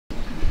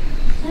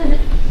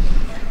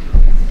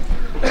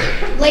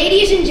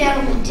Ladies and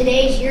gentlemen,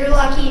 today's your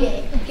lucky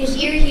day, because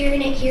you're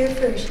hearing it here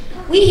first.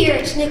 We here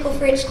at Snickle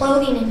Fritz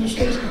Clothing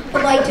Industries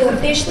would like to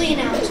officially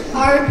announce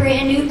our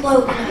brand new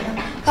clothing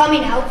item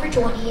coming out for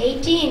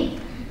 2018.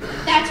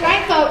 That's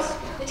right, folks.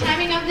 The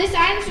timing of this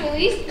item's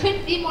release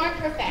couldn't be more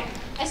perfect,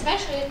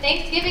 especially with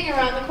Thanksgiving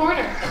around the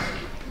corner.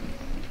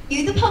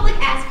 You, the public,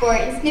 asked for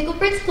it, and Snickle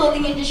Fritz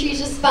Clothing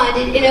Industries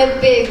responded in a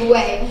big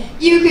way.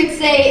 You could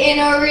say in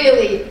a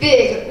really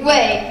big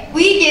way.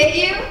 We give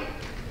you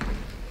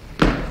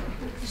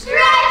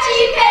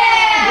stretchy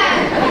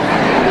pants!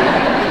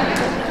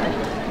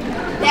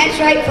 That's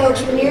right,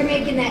 folks. When you're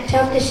making that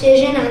tough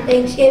decision on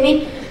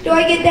Thanksgiving, do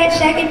I get that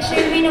second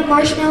serving of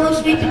marshmallow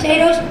sweet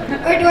potatoes,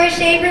 or do I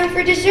save room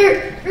for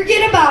dessert?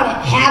 Forget about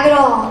it. Have it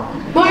all.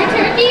 More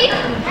turkey?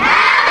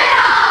 Have it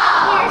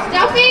all! More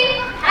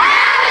stuffing?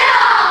 Have it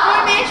all!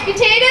 More mashed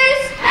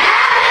potatoes?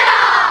 Have it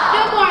all!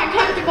 No more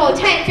uncomfortable,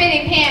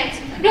 tight-fitting pants.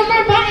 No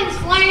more buttons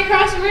flying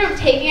across the room,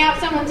 taking out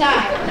someone's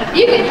eye.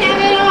 You can have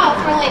it all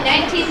for only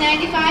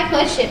 $19.95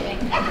 plus shipping.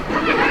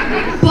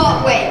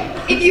 But wait,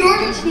 if you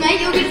order tonight,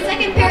 you'll get a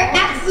second pair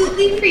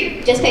absolutely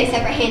free. Just pay a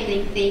separate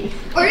handling fee.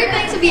 Order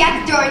blanks will be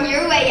at the door on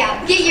your way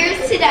out. Get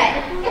yours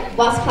today,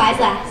 while supplies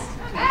last.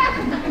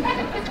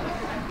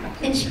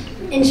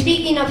 And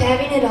speaking of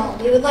having it all,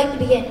 we would like to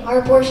begin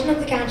our portion of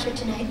the concert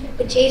tonight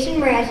with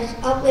Jason Mraz's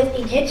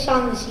uplifting hit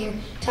song this year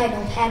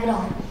titled Have It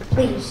All.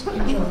 Please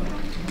enjoy.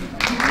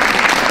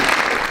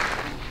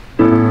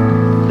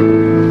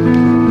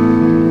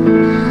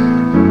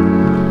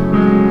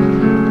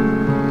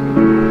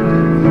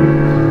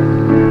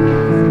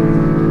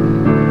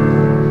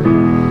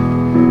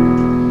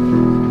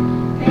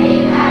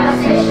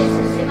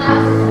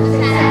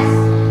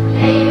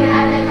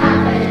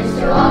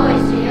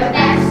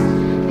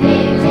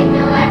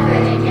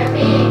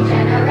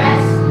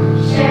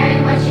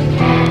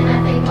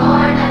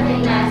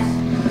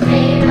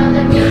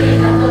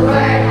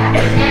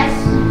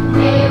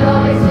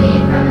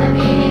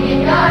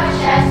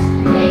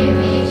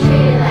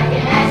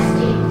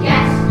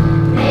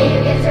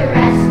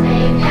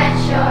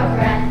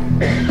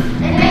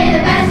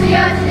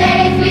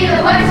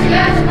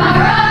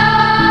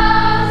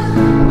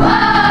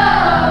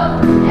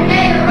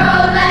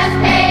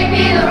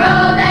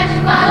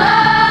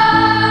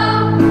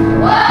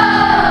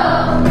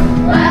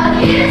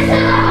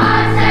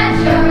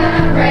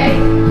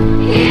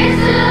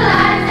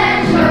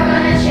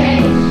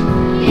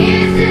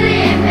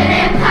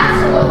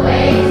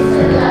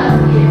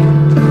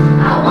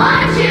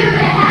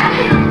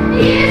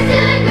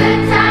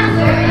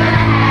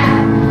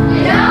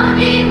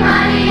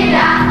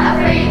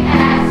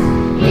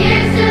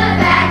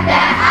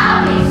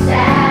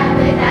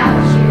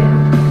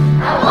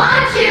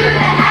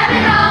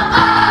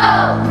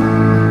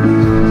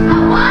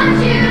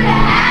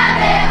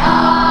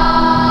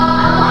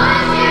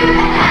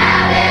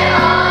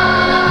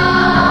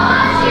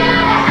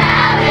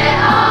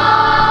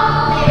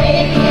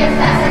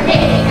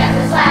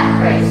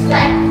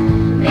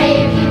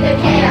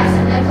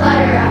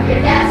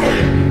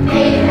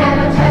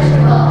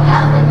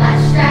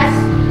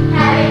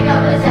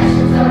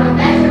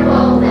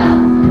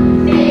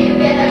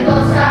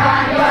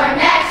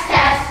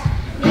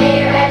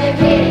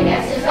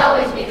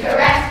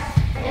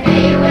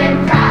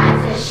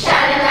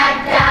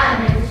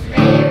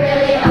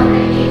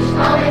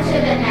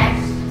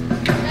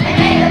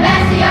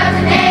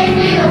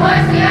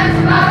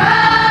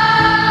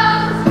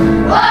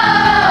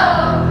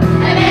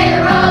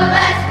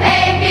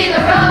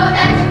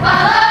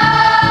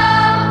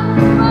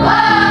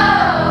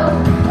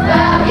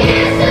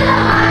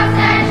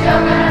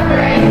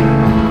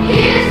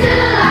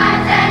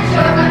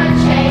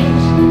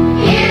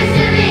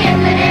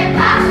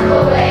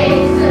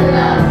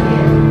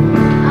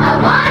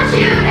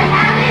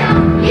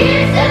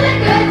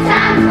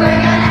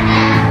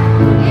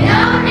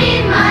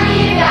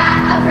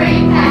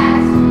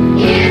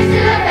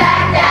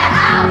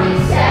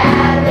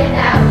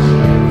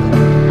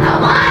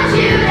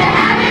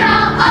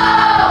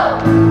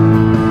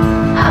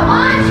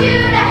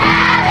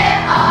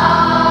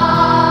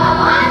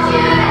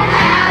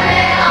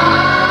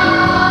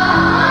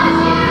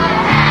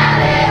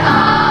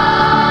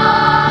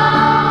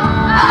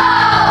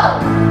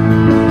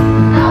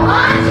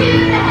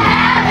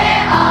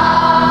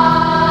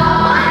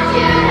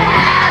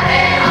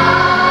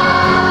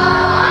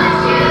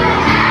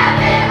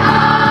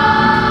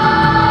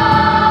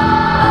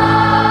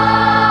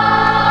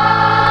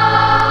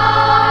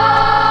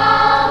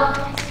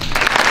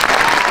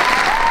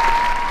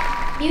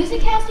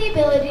 Music has the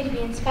ability to be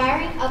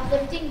inspiring,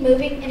 uplifting,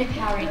 moving, and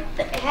empowering.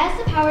 It has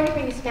the power to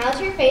bring a smile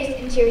to your face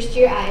and tears to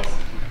your eyes.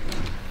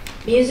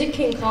 Music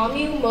can calm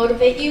you,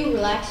 motivate you,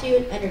 relax you,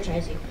 and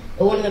energize you.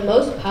 But one of the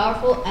most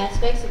powerful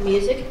aspects of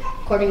music,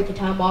 according to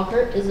Tom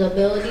Walker, is the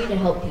ability to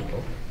help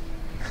people.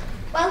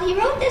 Well, he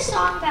wrote this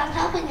song about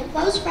helping a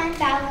close friend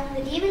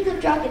battling the demons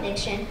of drug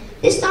addiction.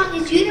 This song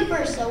is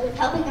universal with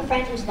helping a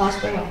friend who's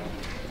lost their way.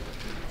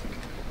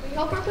 We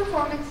hope our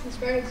performance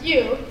inspires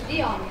you,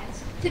 the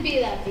audience, to be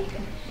that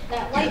beacon,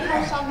 that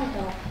lighthouse on the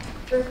hill.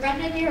 for a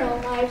friend in your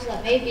own lives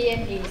that may be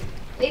in need.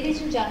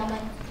 Ladies and gentlemen,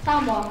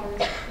 Tom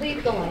Walker,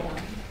 leave the light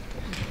on.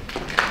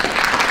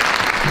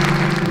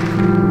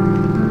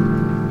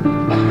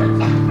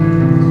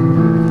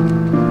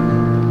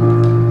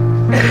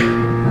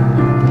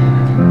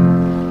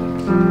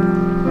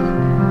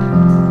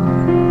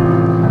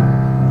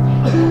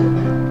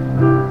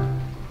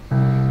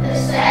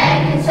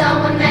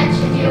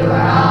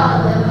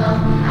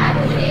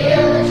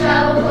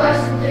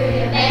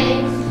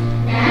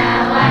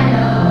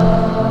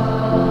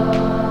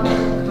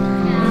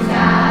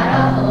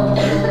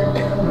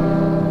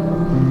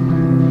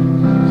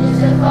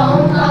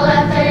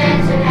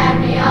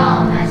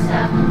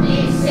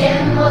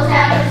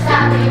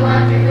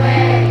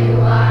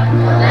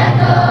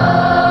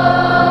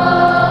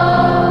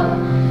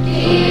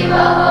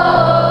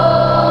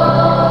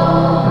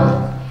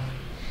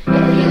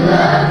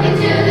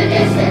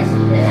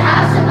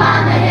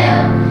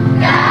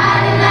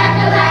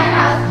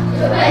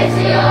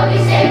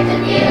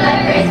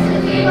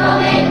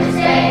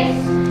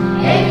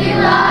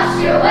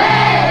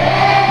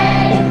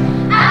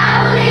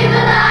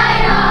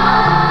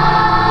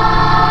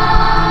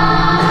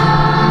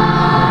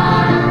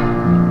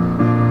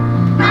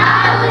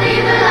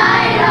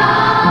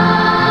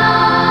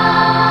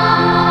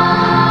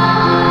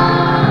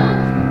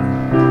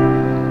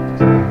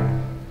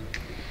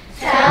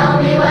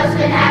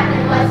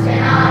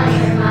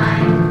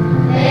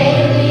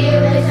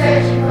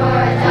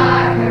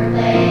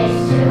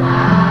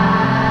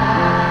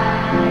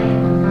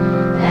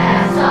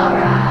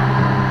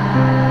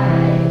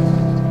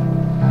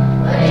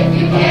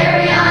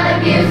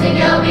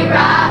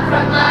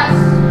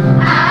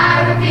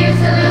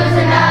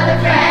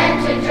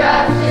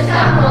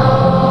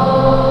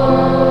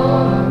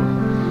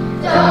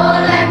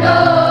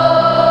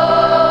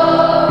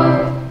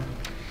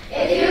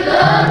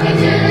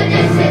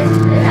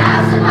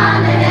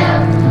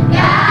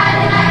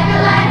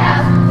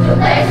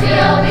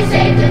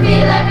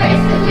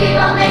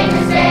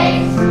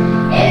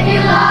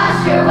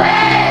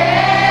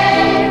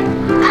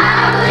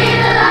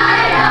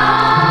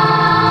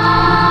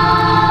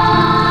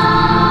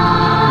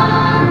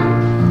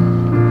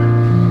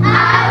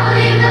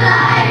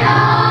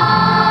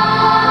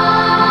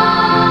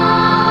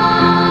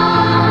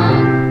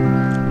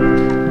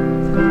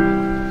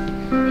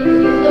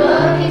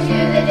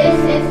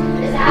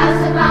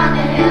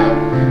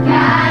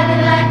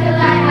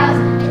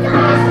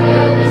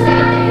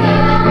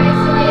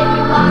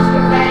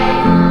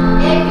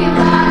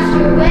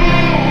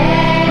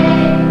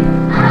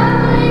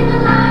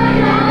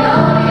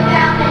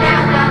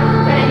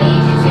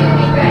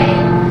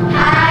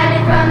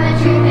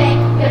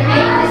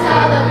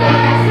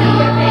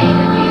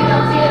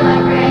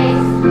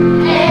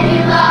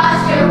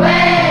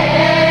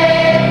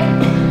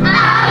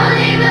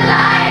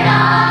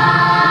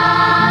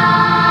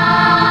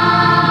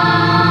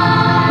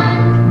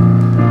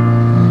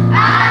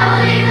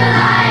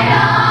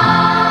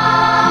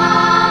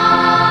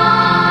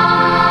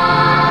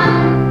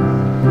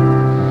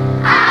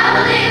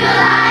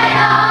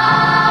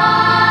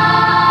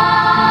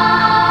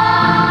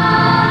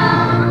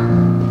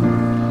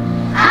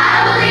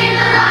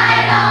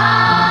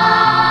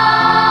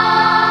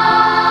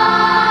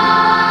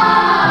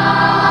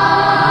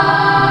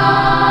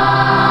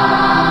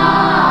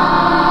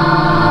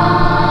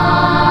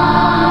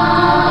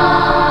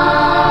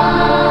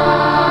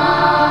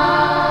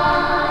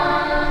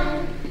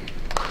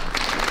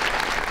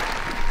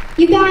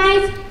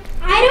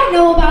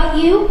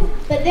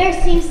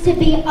 To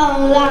be a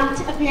lot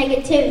of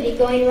negativity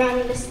going around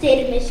in the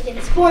state of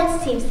Michigan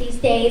sports teams these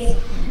days.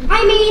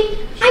 I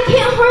mean, I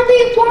can't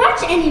hardly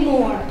watch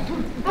anymore.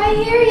 I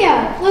hear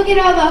ya. Look at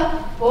all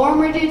the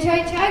former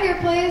Detroit Tiger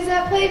players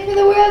that played for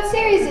the World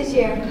Series this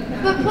year,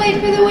 but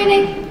played for the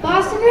winning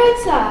Boston Red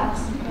Sox.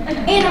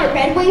 And our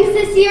Red Wings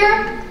this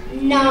year,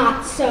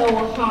 not so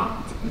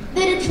hot.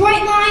 The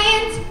Detroit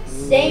Lions,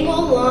 same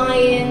old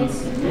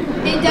Lions.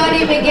 And don't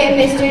even get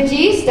Mr.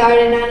 G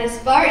started on his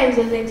Spartans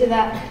losing to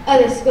that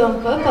other school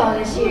in football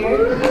this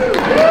year.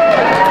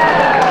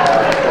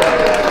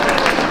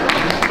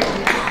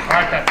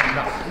 Alright, that's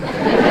enough.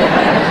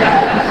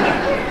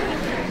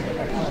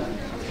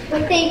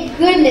 But thank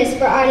goodness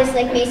for artists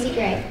like Macy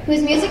Gray,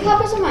 whose music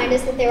helps us remind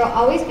us that there will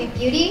always be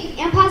beauty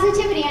and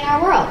positivity in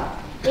our world.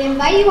 We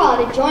invite you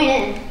all to join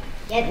in,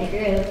 get in the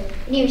groove,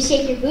 and even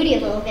shake your booty a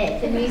little bit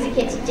if the music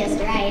hits you just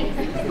right.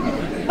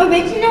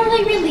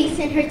 Originally released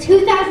in her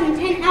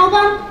 2010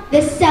 album, The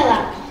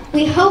Sellout,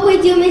 we hope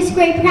we do Miss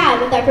Gray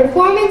proud with our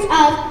performance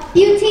of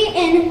Beauty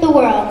in the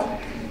World.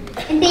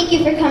 And thank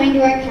you for coming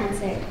to our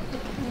concert.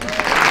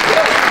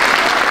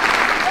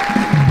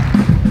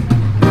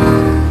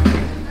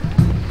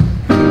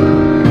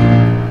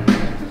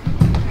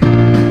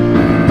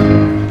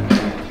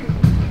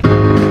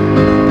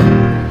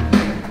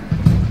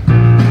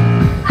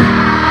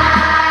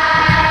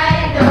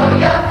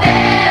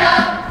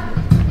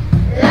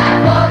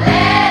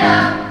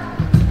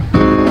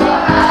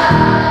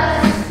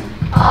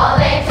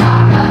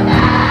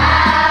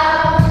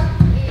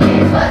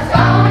 What's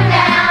wrong?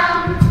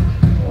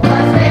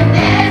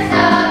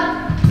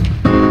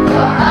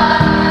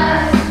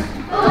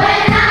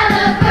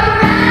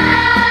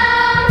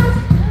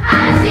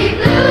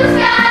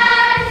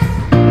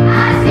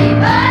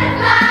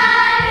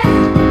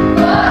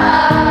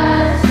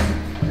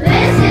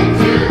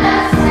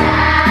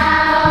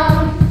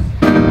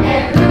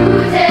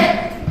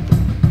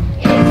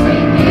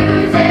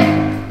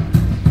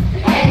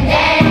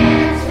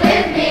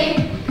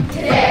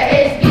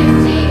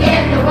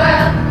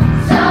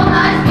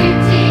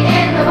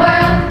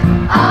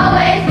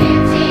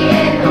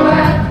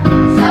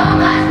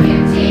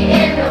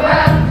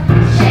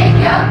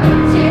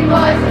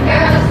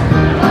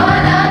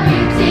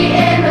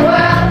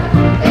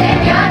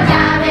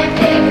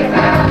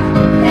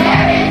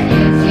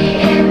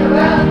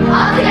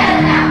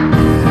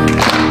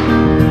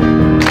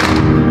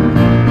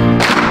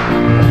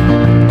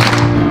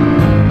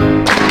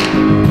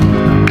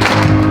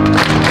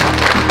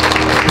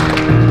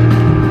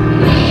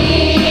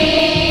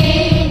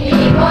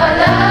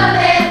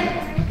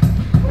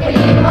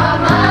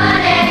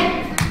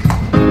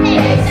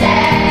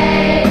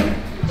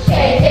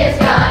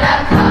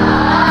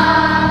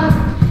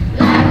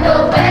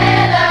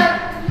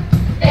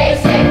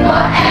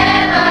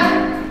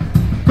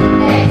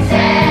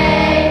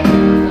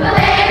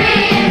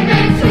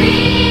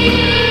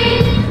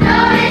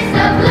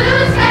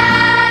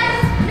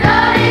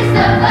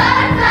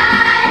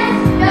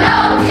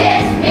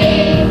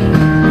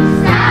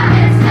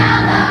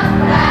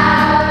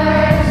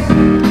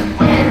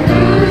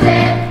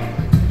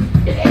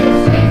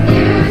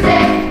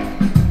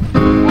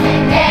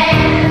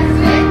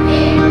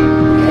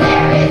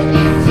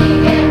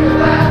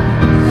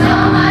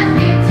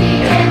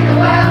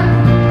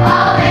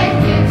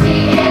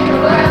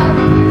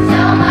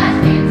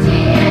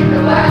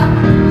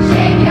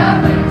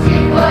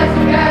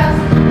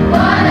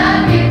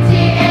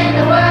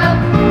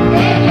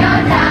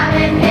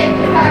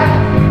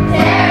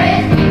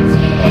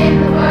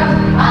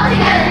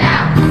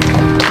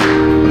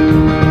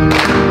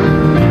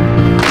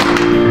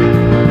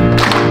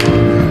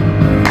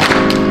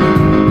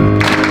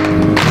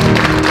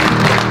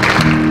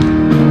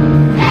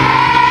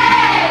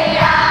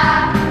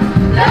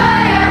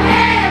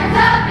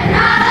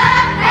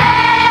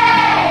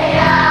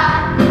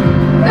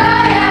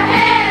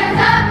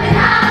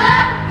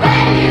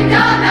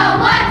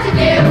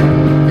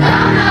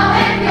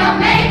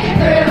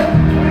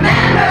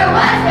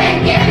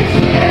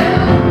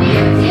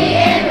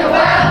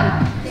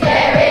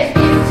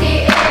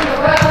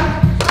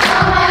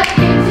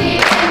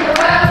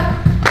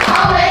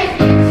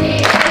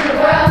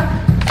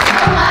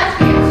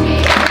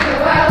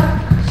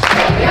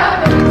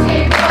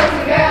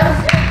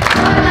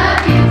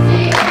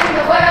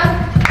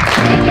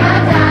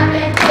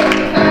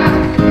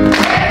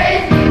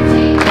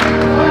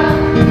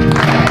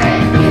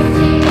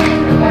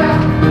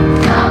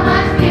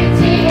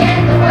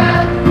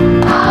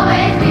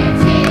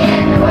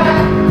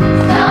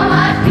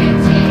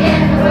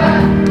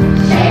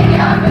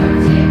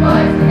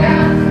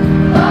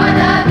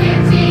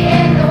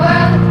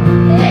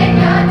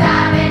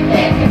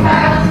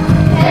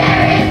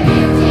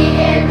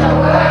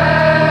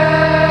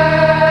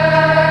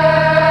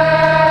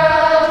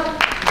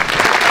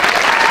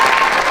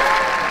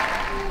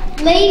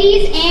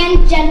 Ladies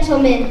and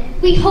gentlemen,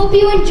 we hope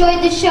you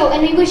enjoyed the show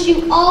and we wish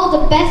you all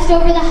the best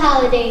over the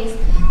holidays.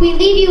 We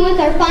leave you with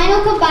our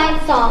final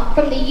combined song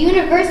from the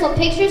Universal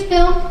Pictures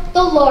film, The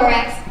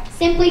Lorax,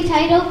 simply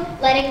titled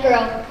Let It Grow.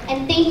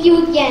 And thank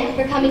you again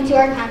for coming to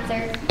our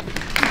concert.